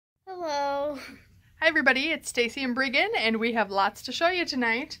Hi everybody, it's Stacy and Breighan, and we have lots to show you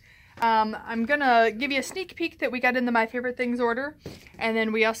tonight. I'm gonna give you a sneak peek that we got in the My Favorite Things order, and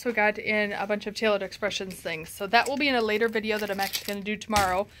then we also got in a bunch of Tailored Expressions things. So that will be in a later video that I'm actually gonna do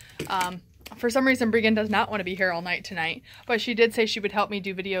tomorrow. For some reason, Breighan does not want to be here all night tonight, but she did say she would help me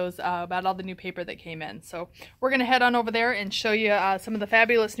do videos about all the new paper that came in. So we're gonna head on over there and show you some of the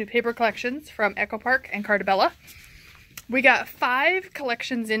fabulous new paper collections from Echo Park and Carta. We got 5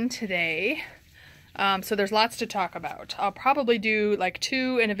 collections in today. So there's lots to talk about. I'll probably do like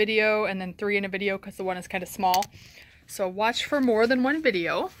 2 in a video and then 3 in a video because the one is kind of small. So watch for more than one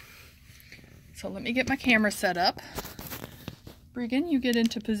video. So let me get my camera set up. Breighan, you get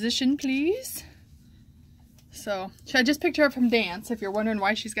into position, please. So I just picked her up from dance. If you're wondering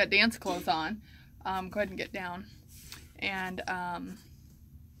why she's got dance clothes on, go ahead and get down. And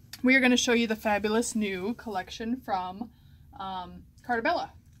we are going to show you the fabulous new collection from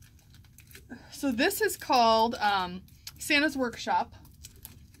Carta. So this is called Santa's Workshop,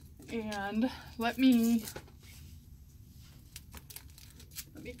 and let me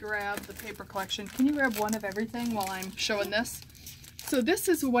grab the paper collection. Can you grab one of everything while I'm showing this? So this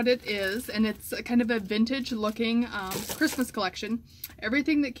is what it is, and it's a kind of a vintage looking Christmas collection.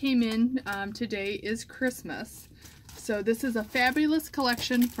 Everything that came in today is Christmas. So this is a fabulous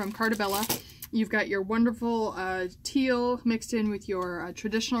collection from Carta. You've got your wonderful teal mixed in with your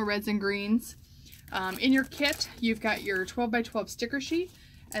traditional reds and greens. In your kit, you've got your 12x12 sticker sheet,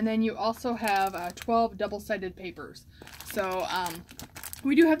 and then you also have 12 double-sided papers. So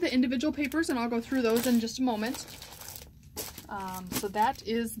we do have the individual papers, and I'll go through those in just a moment. So that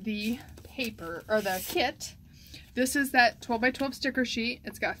is the paper, or the kit. This is that 12x12 sticker sheet.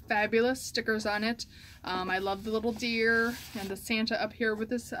 It's got fabulous stickers on it. I love the little deer and the Santa up here with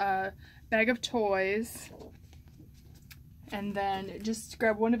this bag of toys. And then just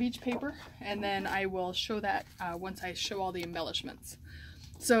grab one of each paper, and then I will show that once I show all the embellishments.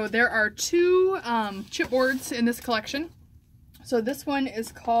 So there are 2 chipboards in this collection. So this one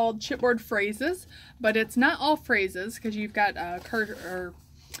is called Chipboard Phrases, but it's not all phrases because you've got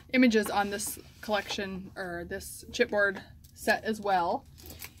images on this collection, or this chipboard set as well.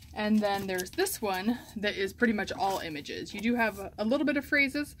 And then there's this one that is pretty much all images. You do have a little bit of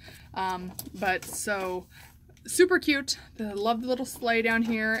phrases, but so super cute. I love the little sleigh down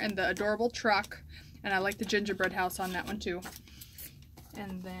here and the adorable truck, and I like the gingerbread house on that one too.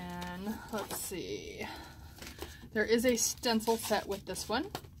 And then let's see, there is a stencil set with this one.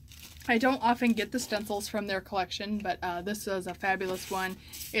 I don't often get the stencils from their collection, but this is a fabulous one.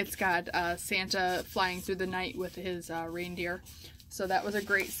 It's got Santa flying through the night with his reindeer. So that was a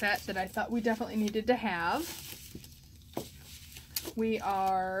great set that I thought we definitely needed to have. We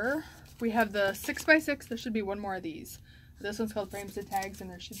have the 6x6. There should be one more of these. This one's called Frames and Tags, and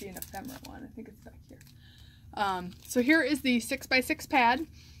there should be an ephemera one. I think it's back here. So here is the 6x6 pad.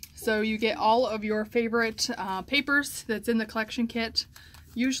 So you get all of your favorite papers that's in the collection kit.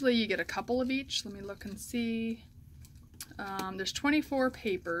 Usually you get a couple of each. Let me look and see. There's 24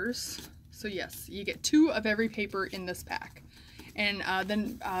 papers. So yes, you get 2 of every paper in this pack. And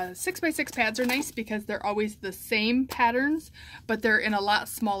then 6x6 pads are nice because they're always the same patterns, but they're in a lot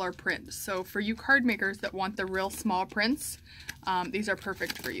smaller print. So for you card makers that want the real small prints, these are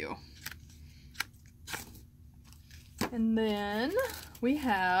perfect for you. And then we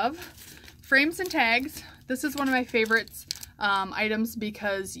have Frames and Tags. This is one of my favorites items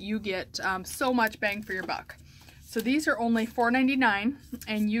because you get so much bang for your buck. So these are only $4.99,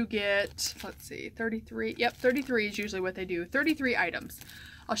 and you get, let's see, 33. Yep, 33 is usually what they do. 33 items.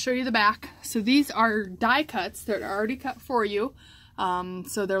 I'll show you the back. So these are die cuts. They're already cut for you.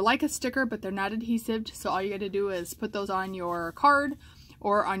 So they're like a sticker, but they're not adhesive. So all you got to do is put those on your card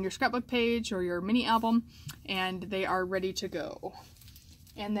or on your scrapbook page or your mini album, and they are ready to go.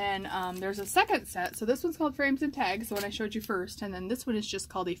 And then there's a second set. So this one's called Frames and Tags, the one I showed you first, and then this one is just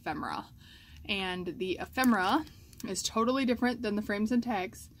called Ephemera. And the ephemera is totally different than the Frames and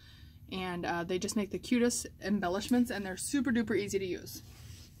Tags, and they just make the cutest embellishments, and they're super duper easy to use.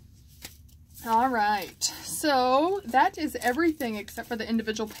 Alright, so that is everything except for the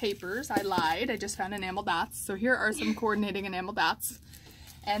individual papers. I lied, I just found enamel dots. So here are some coordinating enamel dots.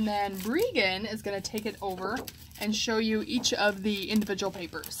 And then Breighan is going to take it over and show you each of the individual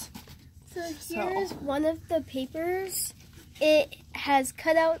papers. So here's one of the papers. It has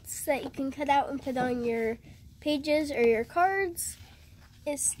cutouts that you can cut out and put on your pages or your cards.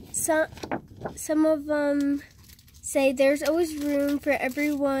 It's some of them say there's always room for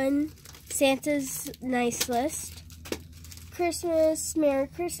everyone. Santa's nice list. Christmas, Merry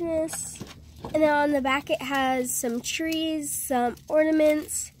Christmas. And then on the back it has some trees, some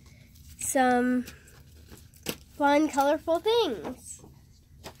ornaments, some fun, colorful things.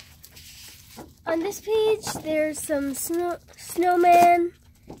 On this page, there's some snowman.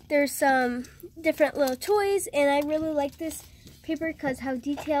 There's some different little toys, and I really like this paper because how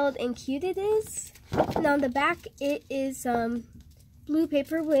detailed and cute it is. And on the back, it is blue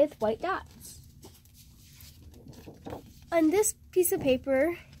paper with white dots. On this piece of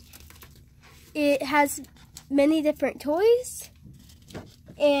paper, it has many different toys,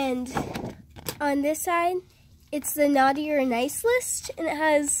 and on this side, it's the naughty or nice list, and it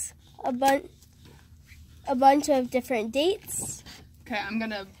has a bunch of different dates. Okay, I'm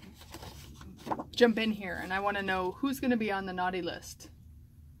gonna jump in here, and I want to know who's gonna be on the naughty list.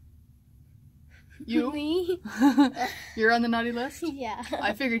 You? Me? You're on the naughty list? Yeah.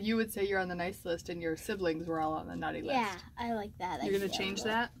 I figured you would say you're on the nice list and your siblings were all on the naughty list. Yeah, I like that. You're going to change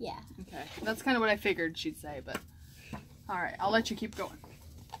that? Yeah. Okay. That's kind of what I figured she'd say, but alright, I'll let you keep going.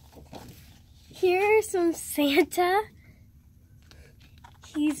 Here's some Santa.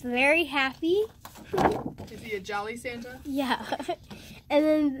 He's very happy. Is he a jolly Santa? Yeah. And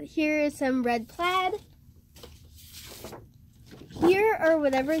then here is some red plaid. Here, or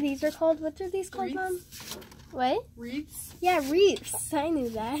whatever these are called. What are these called, Mom? What? Wreaths? Yeah, wreaths. I knew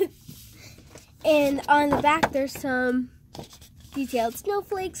that. And on the back, there's some detailed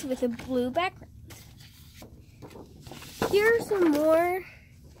snowflakes with a blue background. Here are some more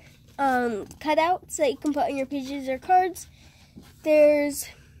cutouts that you can put on your pages or cards. There's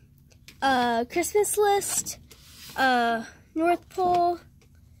a Christmas list, a North Pole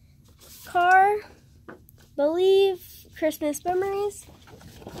car, believe, Christmas memories,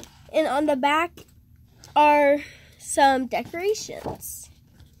 and on the back are some decorations.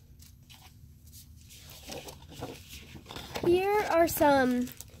 Here are some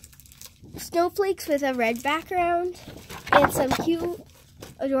snowflakes with a red background and some cute,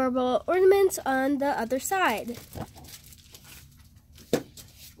 adorable ornaments on the other side.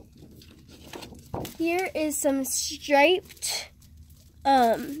 Here is some striped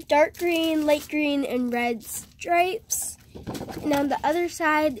dark green, light green, and red stripes. And on the other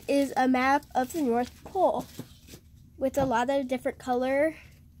side is a map of the North Pole with a lot of different color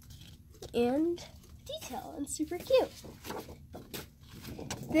and detail, and super cute.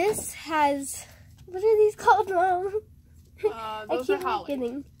 This has, what are these called, Mom? Those are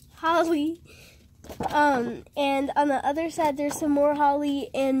holly. Holly. And on the other side there's some more holly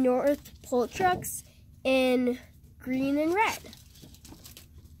and North Pole trucks in green and red.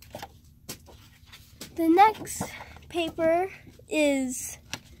 The next paper is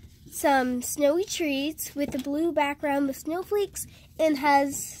some snowy trees with a blue background with snowflakes and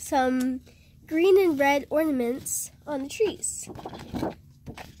has some green and red ornaments on the trees.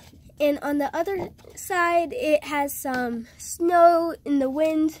 And on the other side, it has some snow in the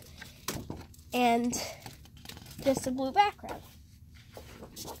wind and just a blue background.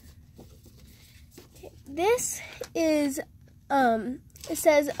 This is, it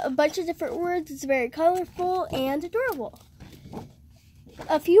says a bunch of different words. It's very colorful and adorable.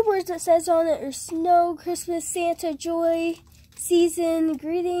 A few words it says on it are snow, Christmas, Santa, joy, season,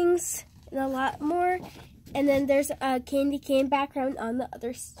 greetings, and a lot more. And then there's a candy cane background on the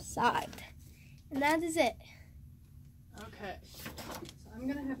other side. And that is it. Okay. So I'm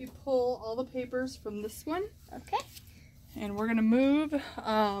going to have you pull all the papers from this one. Okay. And we're going to move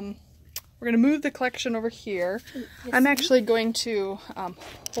the collection over here. I'm actually going to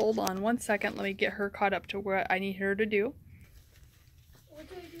hold on one second. Let me get her caught up to what I need her to do.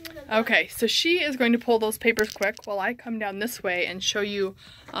 Okay, so she is going to pull those papers quick while I come down this way and show you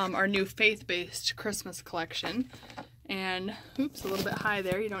our new faith-based Christmas collection. And, oops, a little bit high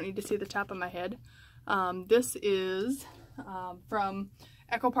there. You don't need to see the top of my head. This is from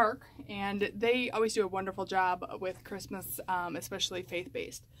Echo Park, and they always do a wonderful job with Christmas, especially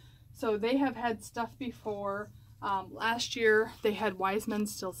faith-based. So they have had stuff before. Last year they had Wise Men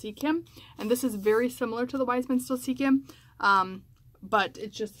Still Seek Him, and this is very similar to the Wise Men Still Seek Him. But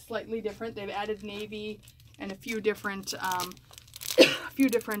it's just slightly different. They've added navy and a few different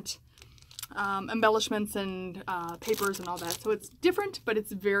embellishments and papers and all that. So it's different, but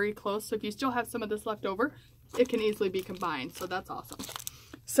it's very close. So if you still have some of this left over, it can easily be combined. So that's awesome.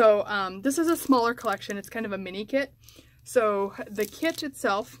 So this is a smaller collection. It's kind of a mini kit. So the kit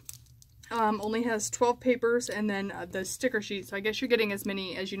itself only has 12 papers and then the sticker sheet. So I guess you're getting as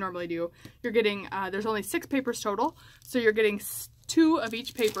many as you normally do. You're getting, there's only 6 papers total. So you're getting 2 of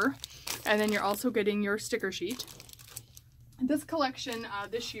each paper, and then you're also getting your sticker sheet. This collection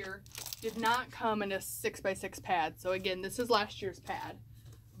this year did not come in a 6x6 pad. So again, this is last year's pad,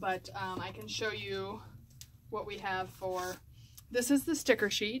 but I can show you what we have for, this is the sticker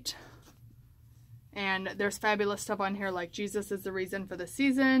sheet. And there's fabulous stuff on here like Jesus is the reason for the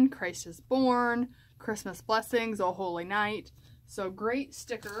season, Christ is born, Christmas blessings, O Holy Night. So great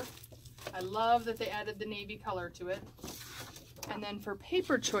sticker. I love that they added the navy color to it. And then for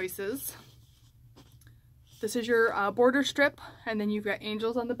paper choices, this is your border strip, and then you've got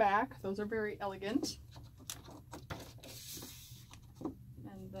angels on the back. Those are very elegant.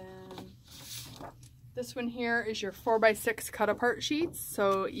 And then this one here is your 4x6 cut apart sheets.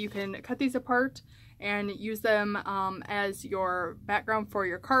 So you can cut these apart and use them as your background for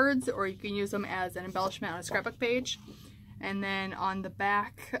your cards, or you can use them as an embellishment on a scrapbook page. And then on the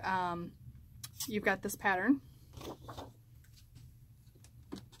back, you've got this pattern.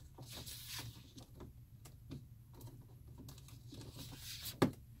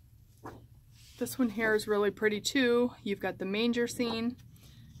 This one here is really pretty too. You've got the manger scene,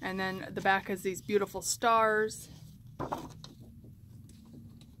 and then the back is these beautiful stars.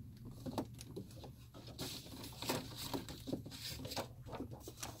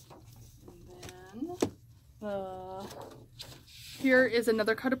 Here is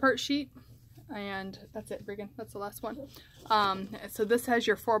another cut apart sheet, and that's it, Breighan. That's the last one. So this has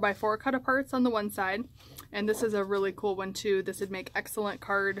your 4x4 cut aparts on the one side, and this is a really cool one too. This would make excellent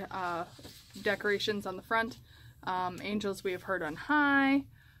card decorations on the front. Angels we have heard on high.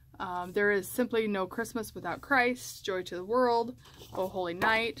 There is simply no Christmas without Christ. Joy to the world. O Holy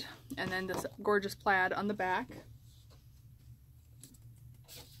Night. And then this gorgeous plaid on the back.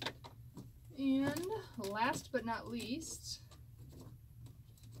 And last but not least,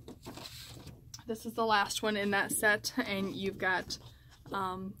 this is the last one in that set, and you've got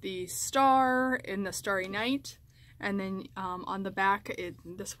the star in the Starry Night, and then on the back,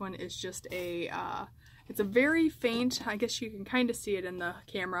 this one is just a, it's a very faint, I guess you can kind of see it in the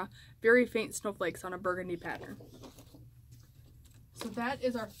camera, very faint snowflakes on a burgundy pattern. So that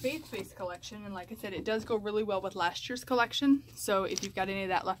is our faith-based collection, and like I said, it does go really well with last year's collection, so if you've got any of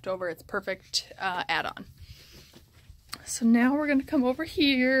that left over, it's perfect add-on. So now we're going to come over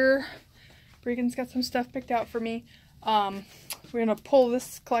here. Breighan's got some stuff picked out for me. We're going to pull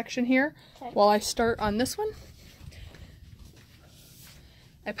this collection here while I start on this one.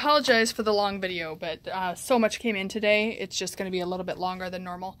 I apologize for the long video, but so much came in today. It's just going to be a little bit longer than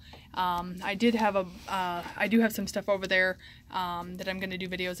normal. I do have some stuff over there that I'm going to do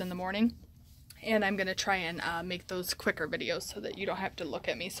videos in the morning, and I'm going to try and make those quicker videos so that you don't have to look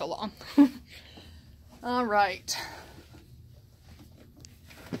at me so long. All right.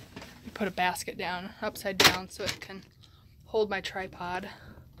 Put a basket down upside down so it can hold my tripod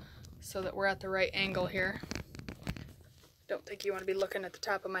so that we're at the right angle here. Don't think you want to be looking at the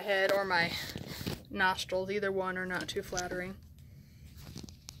top of my head or my nostrils. Either one are not too flattering.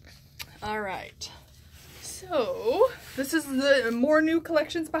 All right, so this is the more new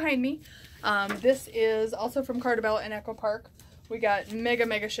collections behind me. This is also from Carta and Echo Park. We got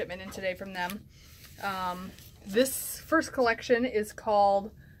mega shipment in today from them. This first collection is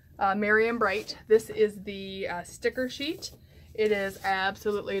called Merry and Bright. This is the sticker sheet. It is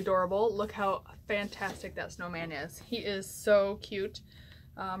absolutely adorable. Look how fantastic that snowman is. He is so cute.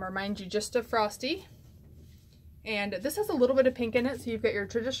 Reminds you just of Frosty. And this has a little bit of pink in it, so you've got your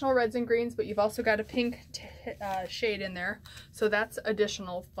traditional reds and greens, but you've also got a pink shade in there, so that's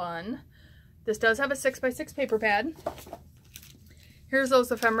additional fun. This does have a 6x6 paper pad. Here's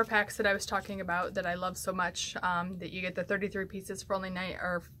those ephemera packs that I was talking about that I love so much, that you get the 33 pieces for only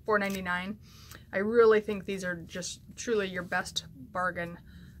 $4.99. I really think these are just truly your best bargain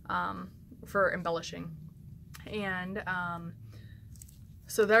for embellishing. And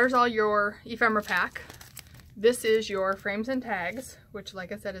so there's all your ephemera pack. This is your frames and tags, which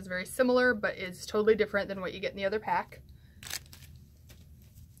like I said is very similar, but is totally different than what you get in the other pack.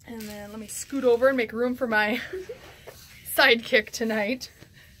 And then let me scoot over and make room for my sidekick tonight.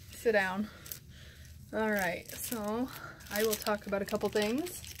 Sit down. Alright, so I will talk about a couple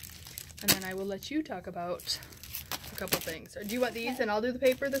things, and then I will let you talk about a couple things. Or do you want these and I'll do the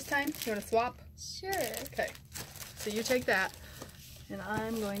paper this time? You want to swap? Sure. Okay, so you take that, and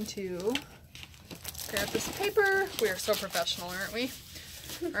I'm going to grab this paper. We are so professional, aren't we?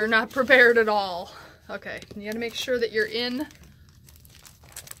 Or not prepared at all. Okay, you gotta make sure that you're in.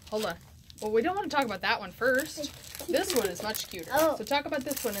 Hold on. Well, we don't want to talk about that one first. This one is much cuter. Oh. So talk about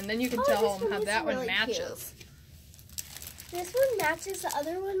this one, and then you can tell them how that really one matches. Cute. This one matches the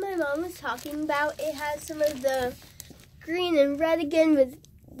other one my mom was talking about. It has some of the green and red again with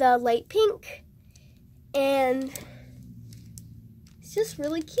the light pink. And it's just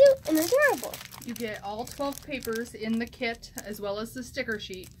really cute and adorable. You get all 12 papers in the kit, as well as the sticker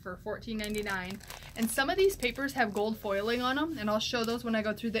sheet for $14.99. And some of these papers have gold foiling on them, and I'll show those when I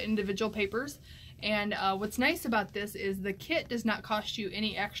go through the individual papers. And what's nice about this is the kit does not cost you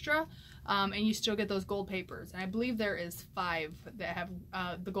any extra, and you still get those gold papers. And I believe there is 5 that have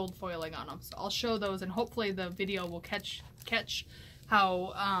the gold foiling on them. So I'll show those, and hopefully the video will catch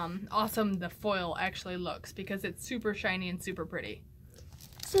how awesome the foil actually looks, because it's super shiny and super pretty.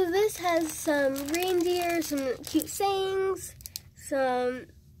 So this has some reindeer, some cute sayings, some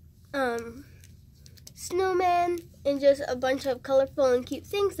snowmen, and just a bunch of colorful and cute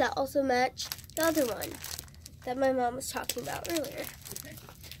things that also match the other one that my mom was talking about earlier. Okay.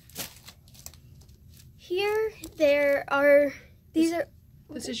 Here,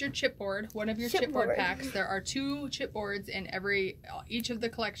 this is your chipboard, one of your chipboard packs. There are 2 chipboards in each of the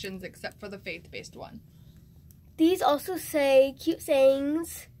collections except for the faith-based one. These also say cute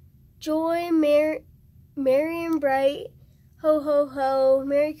sayings, joy, merry and bright, ho ho ho,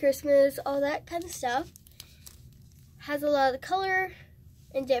 Merry Christmas, all that kind of stuff. Has a lot of color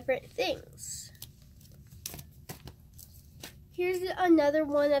and different things. Here's another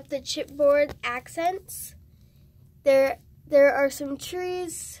one of the chipboard accents. There are some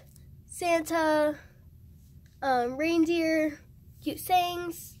trees, Santa, reindeer, cute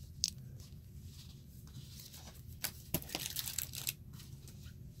sayings.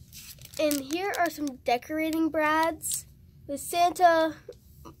 And here are some decorating brads with Santa,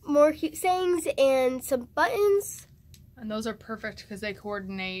 more cute sayings, and some buttons. And those are perfect because they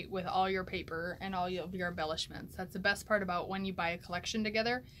coordinate with all your paper and all of your embellishments. That's the best part about when you buy a collection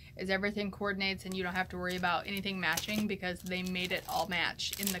together, is everything coordinates and you don't have to worry about anything matching because they made it all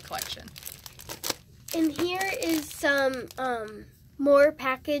match in the collection. And here is some more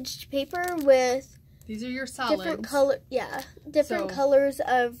packaged paper with these are your solids. Different colors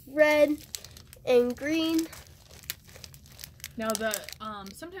of red and green. Now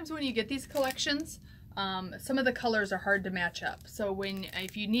sometimes when you get these collections, some of the colors are hard to match up. So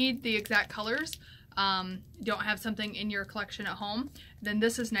if you need the exact colors, don't have something in your collection at home, then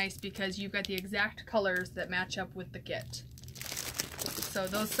this is nice because you've got the exact colors that match up with the kit. So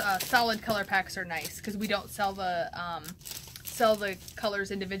those solid color packs are nice because we don't sell the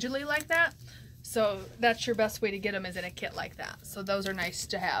colors individually like that. So that's your best way to get them, is in a kit like that. So those are nice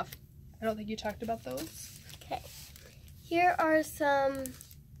to have. I don't think you talked about those. Okay. Here are some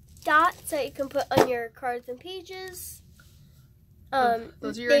dots that you can put on your cards and pages.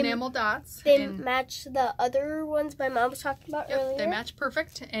 Those are your enamel dots. They match the other ones my mom was talking about earlier. They match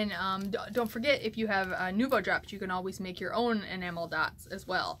perfect. And don't forget, if you have Nuvo drops, you can always make your own enamel dots as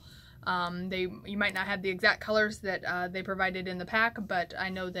well. You might not have the exact colors that they provided in the pack, but I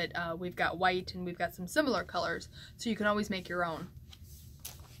know that we've got white and we've got some similar colors, so you can always make your own.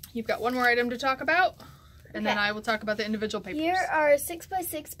 You've got one more item to talk about, and then I will talk about the individual papers. Here are a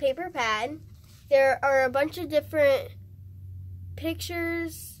 6x6 paper pad. There are a bunch of different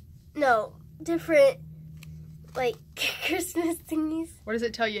pictures, different like Christmas thingies. What does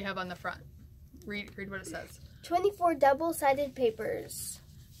it tell you have on the front? Read what it says. 24 double-sided papers.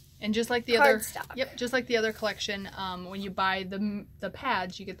 And just like the just like the other collection, when you buy the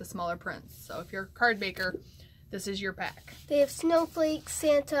pads, you get the smaller prints. So if you're a card maker, this is your pack. They have snowflakes,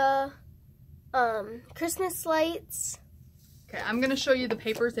 Santa, Christmas lights. Okay, I'm going to show you the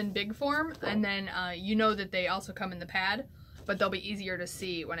papers in big form, and then you know that they also come in the pad, but they'll be easier to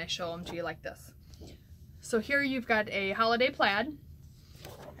see when I show them to you like this. So here you've got a holiday plaid,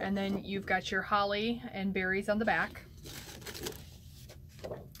 and then you've got your holly and berries on the back.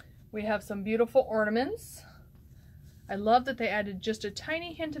 We have some beautiful ornaments. I love that they added just a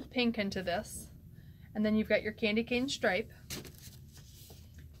tiny hint of pink into this. And then you've got your candy cane stripe.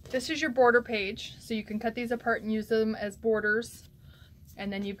 This is your border page, so you can cut these apart and use them as borders.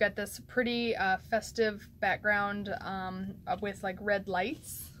 And then you've got this pretty festive background with like red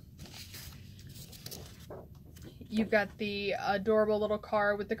lights. You've got the adorable little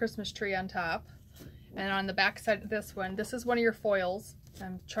car with the Christmas tree on top. And on the back side of this is one of your foils.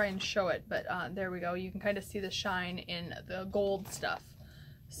 I'm trying to show it, but there we go. You can kind of see the shine in the gold stuff.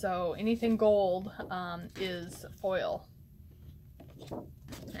 So anything gold is foil.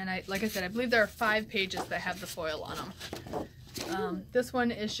 And like I said, I believe there are 5 pages that have the foil on them. This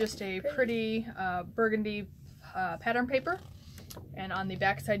one is just a pretty burgundy pattern paper. And on the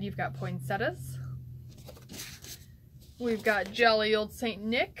back side, you've got poinsettias. We've got jolly old Saint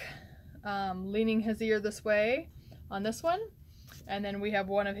Nick leaning his ear this way on this one. And then we have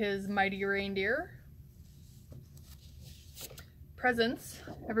one of his mighty reindeer. Presents.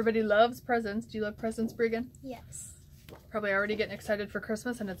 Everybody loves presents. Do you love presents, Breighan? Yes. Probably already getting excited for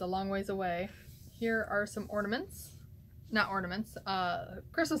Christmas and it's a long ways away. Here are some ornaments. Not ornaments,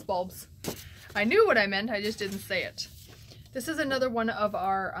 Christmas bulbs. I knew what I meant, I just didn't say it. This is another one of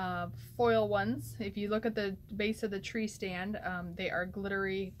our foil ones. If you look at the base of the tree stand, they are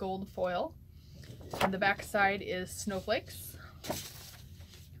glittery gold foil. And the back side is snowflakes.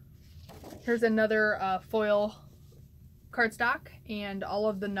 Here's another foil cardstock, and all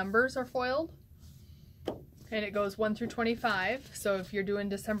of the numbers are foiled. And it goes 1 through 25, so if you're doing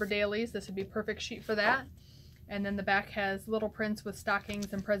December dailies, this would be a perfect sheet for that. And then the back has little prints with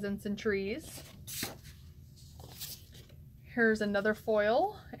stockings and presents and trees. Here's another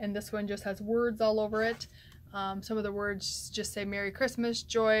foil, and this one just has words all over it. Some of the words just say Merry Christmas,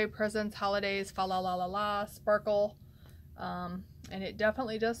 joy, presents, holidays, fa la la la la, sparkle. And it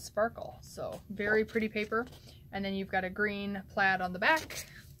definitely does sparkle, so very pretty paper. And then you've got a green plaid on the back.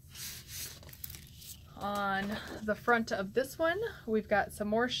 On the front of this one, we've got some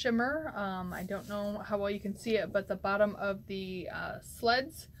more shimmer. I don't know how well you can see it, but the bottom of the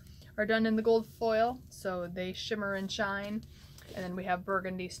sleds are done in the gold foil, so they shimmer and shine. And then we have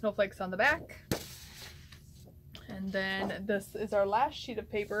burgundy snowflakes on the back. And then this is our last sheet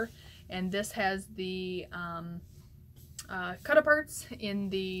of paper, and this has the cut-aparts in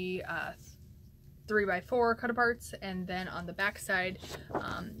the 3x4 cut-aparts, and then on the back side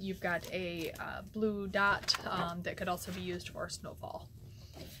you've got a blue dot that could also be used for snowfall.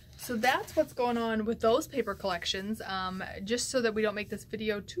 So that's what's going on with those paper collections. Just so that we don't make this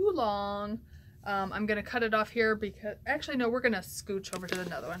video too long, I'm going to cut it off here because, actually no, we're going to scooch over to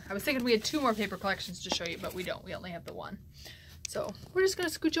another one. I was thinking we had 2 more paper collections to show you, but we don't. We only have the 1. So we're just going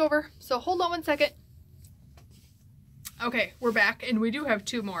to scooch over. So hold on 1 second. Okay, we're back, and we do have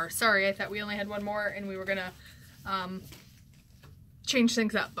 2 more. Sorry, I thought we only had 1 more, and we were gonna change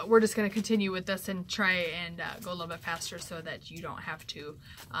things up, but we're just gonna continue with this and try and go a little bit faster so that you don't have to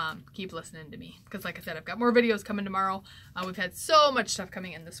keep listening to me. Because like I said, I've got more videos coming tomorrow. We've had so much stuff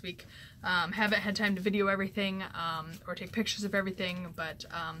coming in this week. Haven't had time to video everything or take pictures of everything, but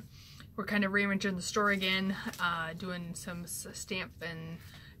we're kind of rearranging the store again, doing some stamp and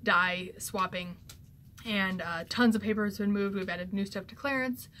die swapping. And tons of paper has been moved. We've added new stuff to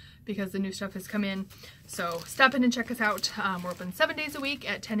clearance because the new stuff has come in. So stop in and check us out. We're open 7 days a week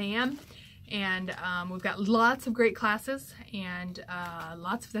at 10 a.m. And we've got lots of great classes, and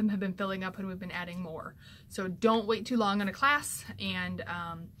lots of them have been filling up, and we've been adding more. So don't wait too long on a class, and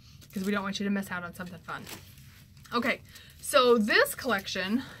because we don't want you to miss out on something fun. Okay, so this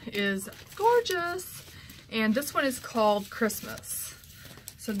collection is gorgeous, and this one is called Christmas.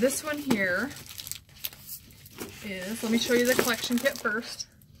 So this one here is, let me show you the collection kit first.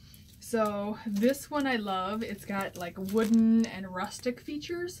 So this one I love. It's got like wooden and rustic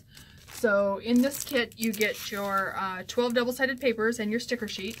features. So in this kit you get your 12 double-sided papers and your sticker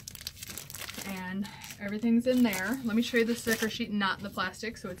sheet, and everything's in there. Let me show you the sticker sheet not in the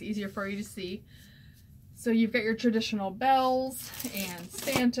plastic so it's easier for you to see. So you've got your traditional bells and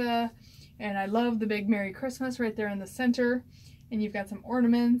Santa, and I love the big Merry Christmas right there in the center, and you've got some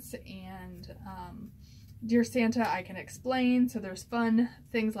ornaments and Dear Santa, I Can Explain, so there's fun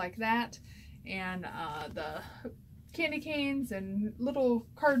things like that, and the candy canes and little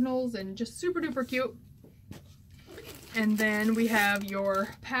cardinals, and just super duper cute. And then we have your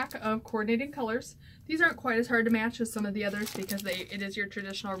pack of coordinating colors. These aren't quite as hard to match as some of the others because it is your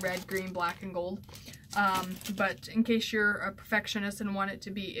traditional red, green, black, and gold. But in case you're a perfectionist and want it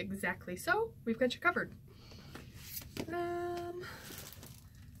to be exactly so, we've got you covered.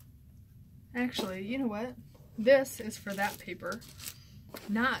 Actually, you know what? This is for that paper,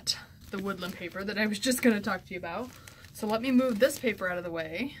 not the woodland paper that I was just going to talk to you about. So let me move this paper out of the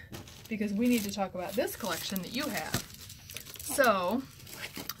way because we need to talk about this collection that you have. So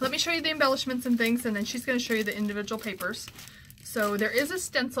let me show you the embellishments and things, and then she's going to show you the individual papers. So there is a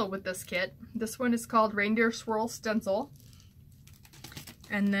stencil with this kit. This one is called Reindeer Swirl Stencil.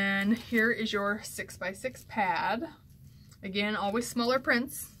 And then here is your 6x6 pad. Again, always smaller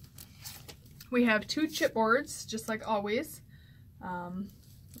prints. We have 2 chipboards, just like always.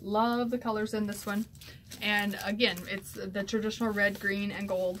 Love the colors in this one. And again, it's the traditional red, green, and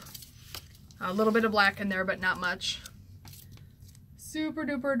gold. A little bit of black in there, but not much. Super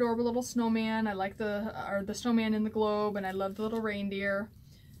duper adorable little snowman. I like the snowman in the globe, and I love the little reindeer.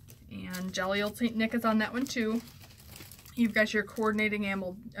 And jolly old St. Nick is on that one too. You've got your coordinating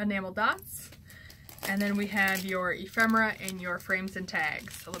enamel dots. And then we have your ephemera and your frames and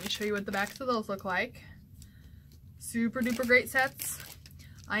tags. So let me show you what the backs of those look like. Super duper great sets.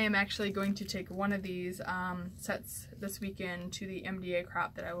 I am actually going to take one of these sets this weekend to the MDA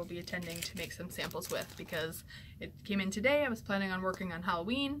crop that I will be attending to make some samples with, because it came in today. I was planning on working on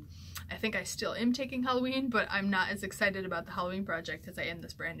Halloween. I think I still am taking Halloween, but I'm not as excited about the Halloween project as I am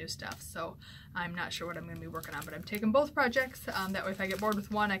this brand new stuff. So I'm not sure what I'm going to be working on, but I'm taking both projects. That way if I get bored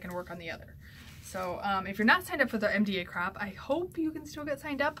with one, I can work on the other. So if you're not signed up for the MDA crop, I hope you can still get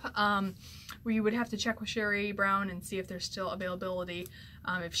signed up. We would have to check with Sherry Brown and see if there's still availability,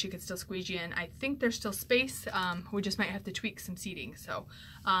 if she could still squeeze you in. I think there's still space. We just might have to tweak some seating. So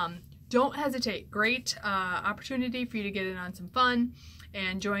don't hesitate. Great opportunity for you to get in on some fun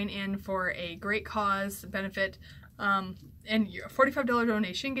and join in for a great cause benefit. And your $45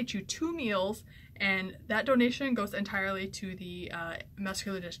 donation gets you 2 meals, and that donation goes entirely to the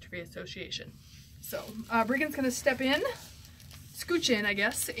Muscular Dystrophy Association. So Breighan's going to step in, scooch in, I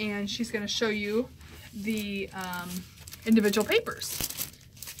guess, and she's going to show you the individual papers.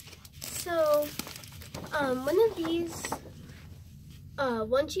 So one of these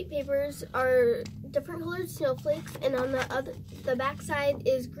one sheet papers are different colored snowflakes, and on the back side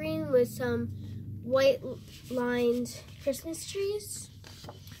is green with some white lined Christmas trees.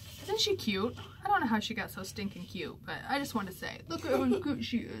 Isn't she cute? I don't know how she got so stinking cute, but I just want to say, look at how cute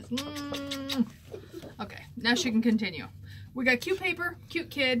she is. Okay, now she can continue. We got cute paper, cute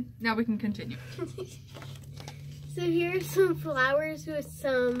kid, now we can continue. So here's some flowers with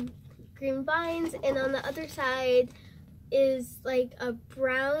some green vines, and on the other side is like a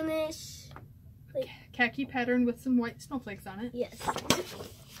brownish, like khaki pattern with some white snowflakes on it. Yes.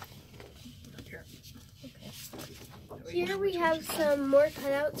 Here. Okay. Here we have some more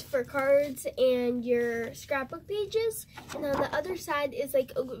cutouts for cards and your scrapbook pages, and on the other side is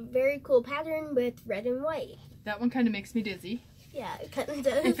like a very cool pattern with red and white. That one kind of makes me dizzy. Yeah, it kind of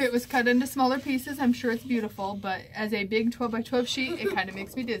does. If it was cut into smaller pieces, I'm sure it's beautiful, but as a big 12 by 12 sheet, it kind of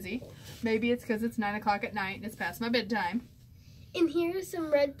makes me dizzy. Maybe it's because it's 9 o'clock at night and it's past my bedtime. And here's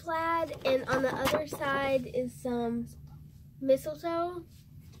some red plaid, and on the other side is some mistletoe.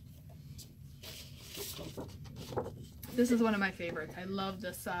 This is one of my favorites. I love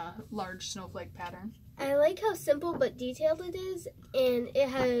this large snowflake pattern. I like how simple but detailed it is, and it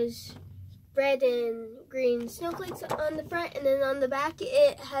has red and green snowflakes on the front, and then on the back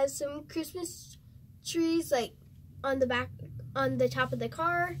it has some Christmas trees like on the back, on the top of the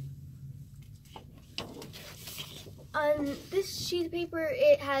car. On this sheet of paper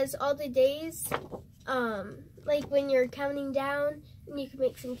it has all the days, like when you're counting down, and you can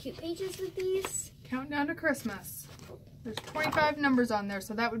make some cute pages with these. Countdown to Christmas. There's 25 numbers on there,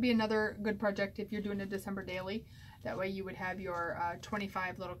 so that would be another good project if you're doing a December daily. That way you would have your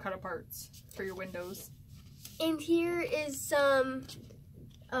 25 little cut aparts for your windows. And here is some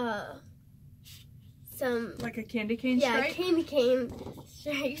like a candy cane stripe? Yeah, candy cane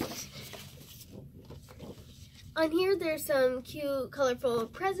stripes. On here there's some cute colorful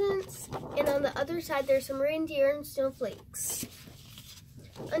presents, and on the other side there's some reindeer and snowflakes.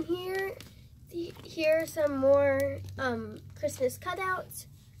 On here are some more Christmas cutouts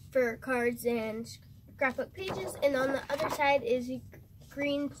for cards and scrapbook pages, and on the other side is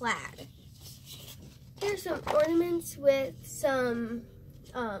green plaid. Here's some ornaments with some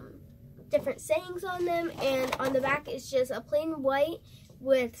different sayings on them, and on the back is just a plain white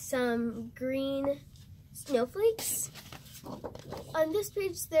with some green snowflakes. On this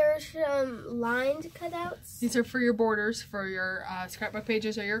page there are some lined cutouts. These are for your borders, for your scrapbook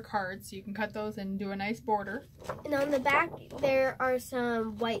pages or your cards. So you can cut those and do a nice border. And on the back there are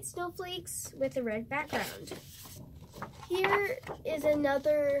some white snowflakes with a red background. Here is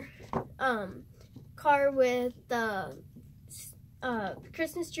another car with the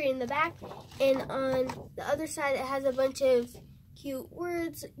Christmas tree in the back, and on the other side it has a bunch of cute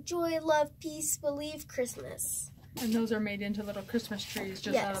words: joy, love, peace, believe, Christmas. And those are made into little Christmas trees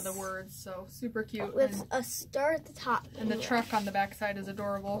just out of the words, so super cute. With a star at the top. And the truck on the back side is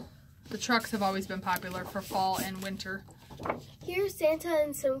adorable. The trucks have always been popular for fall and winter. Here's Santa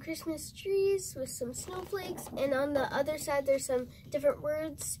and some Christmas trees with some snowflakes, and on the other side there's some different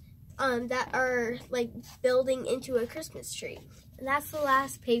words that are like building into a Christmas tree. And that's the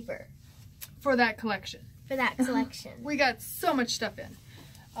last paper. For that collection. For that collection. We got so much stuff in.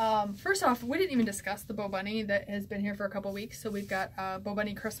 First off, we didn't even discuss the Bo Bunny that has been here for a couple weeks. So we've got Bo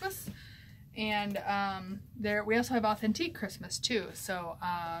Bunny Christmas, and we also have Authentique Christmas too. So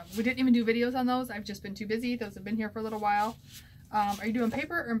we didn't even do videos on those. I've just been too busy. Those have been here for a little while. Are you doing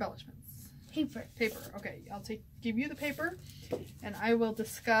paper or embellishments? Paper. Paper. Okay, I'll give you the paper, and I will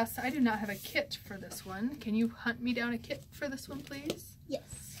discuss. I do not have a kit for this one. Can you hunt me down a kit for this one, please? Yes.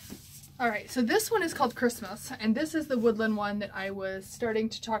 Alright, so this one is called Christmas, and this is the woodland one that I was starting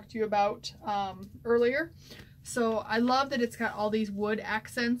to talk to you about earlier. So I love that it's got all these wood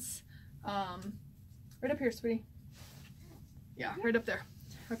accents. Right up here, sweetie. Yeah, right up there.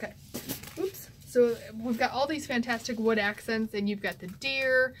 Okay. Oops. So we've got all these fantastic wood accents, and you've got the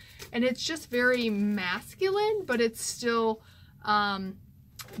deer, and it's just very masculine, but it's still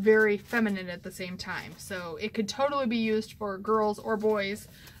very feminine at the same time. So it could totally be used for girls or boys,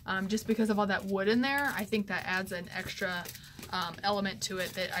 just because of all that wood in there. I think that adds an extra element to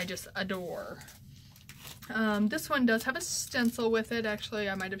it that I just adore. This one does have a stencil with it. Actually,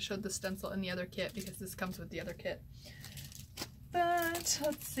 I might have showed the stencil in the other kit because this comes with the other kit. But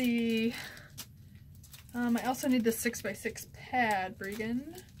let's see. I also need the 6x6 pad,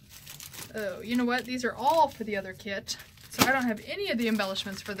 Breighan. Oh, you know what? These are all for the other kit. So I don't have any of the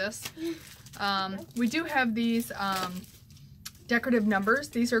embellishments for this. We do have these decorative numbers.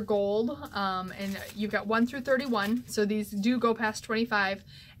 These are gold, and you've got 1 through 31. So these do go past 25,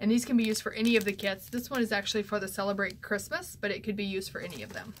 and these can be used for any of the kits. This one is actually for the Celebrate Christmas, but it could be used for any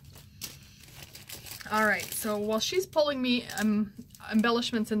of them. Alright, so while she's pulling me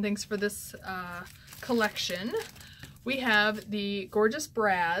embellishments and things for this collection, we have the gorgeous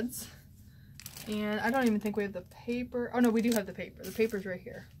brads. And I don't even think we have the paper. Oh no, we do have the paper. The paper's right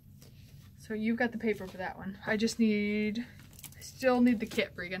here. So you've got the paper for that one. I still need the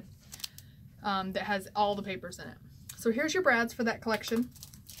kit, Breighan, that has all the papers in it. So here's your brads for that collection.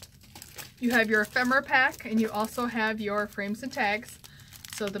 You have your ephemera pack, and you also have your frames and tags.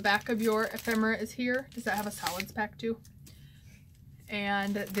 So the back of your ephemera is here. Does that have a solids pack too?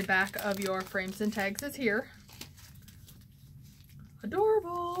 And the back of your frames and tags is here.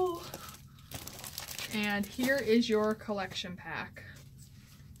 Adorable! And here is your collection pack.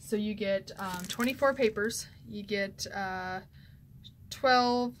 So you get 24 papers. You get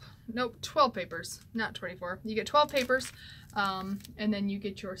 12 papers, not 24. You get 12 papers, and then you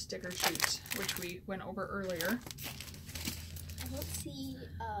get your sticker sheet, which we went over earlier. I don't see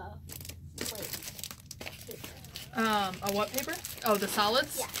a what paper? Oh, the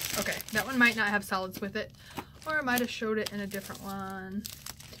solids? Yeah. Okay, that one might not have solids with it, or I might have showed it in a different one.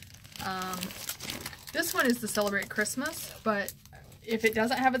 This one is the Celebrate Christmas, but if it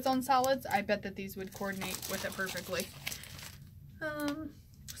doesn't have its own solids, I bet that these would coordinate with it perfectly.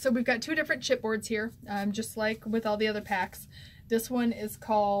 So we've got 2 different chipboards here, just like with all the other packs. This one is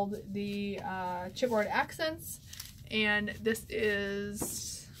called the Chipboard Accents, and this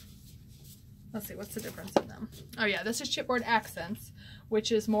is, let's see, what's the difference in them? Oh yeah, this is Chipboard Accents,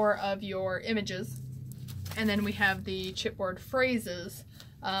 which is more of your images. And then we have the Chipboard Phrases,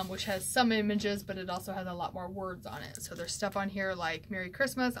 which has some images, but it also has a lot more words on it. So there's stuff on here like Merry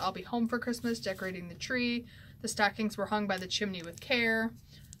Christmas, I'll be home for Christmas, decorating the tree, the stockings were hung by the chimney with care,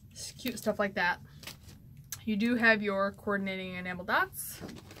 cute stuff like that. You do have your coordinating enamel dots,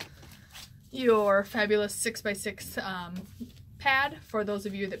 your fabulous 6x6 pad for those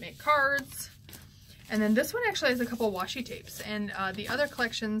of you that make cards, and then this one actually has a couple washi tapes, and the other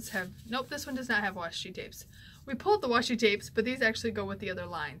collections have, nope, this one does not have washi tapes. We pulled the washi tapes, but these actually go with the other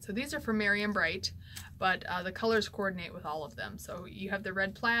line. So these are for Merry and Bright, but the colors coordinate with all of them. So you have the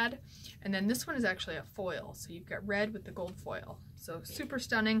red plaid, and then this one is actually a foil. So you've got red with the gold foil. So super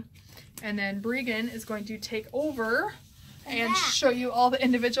stunning. And then Breighan is going to take over and show you all the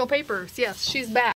individual papers. Yes, she's back.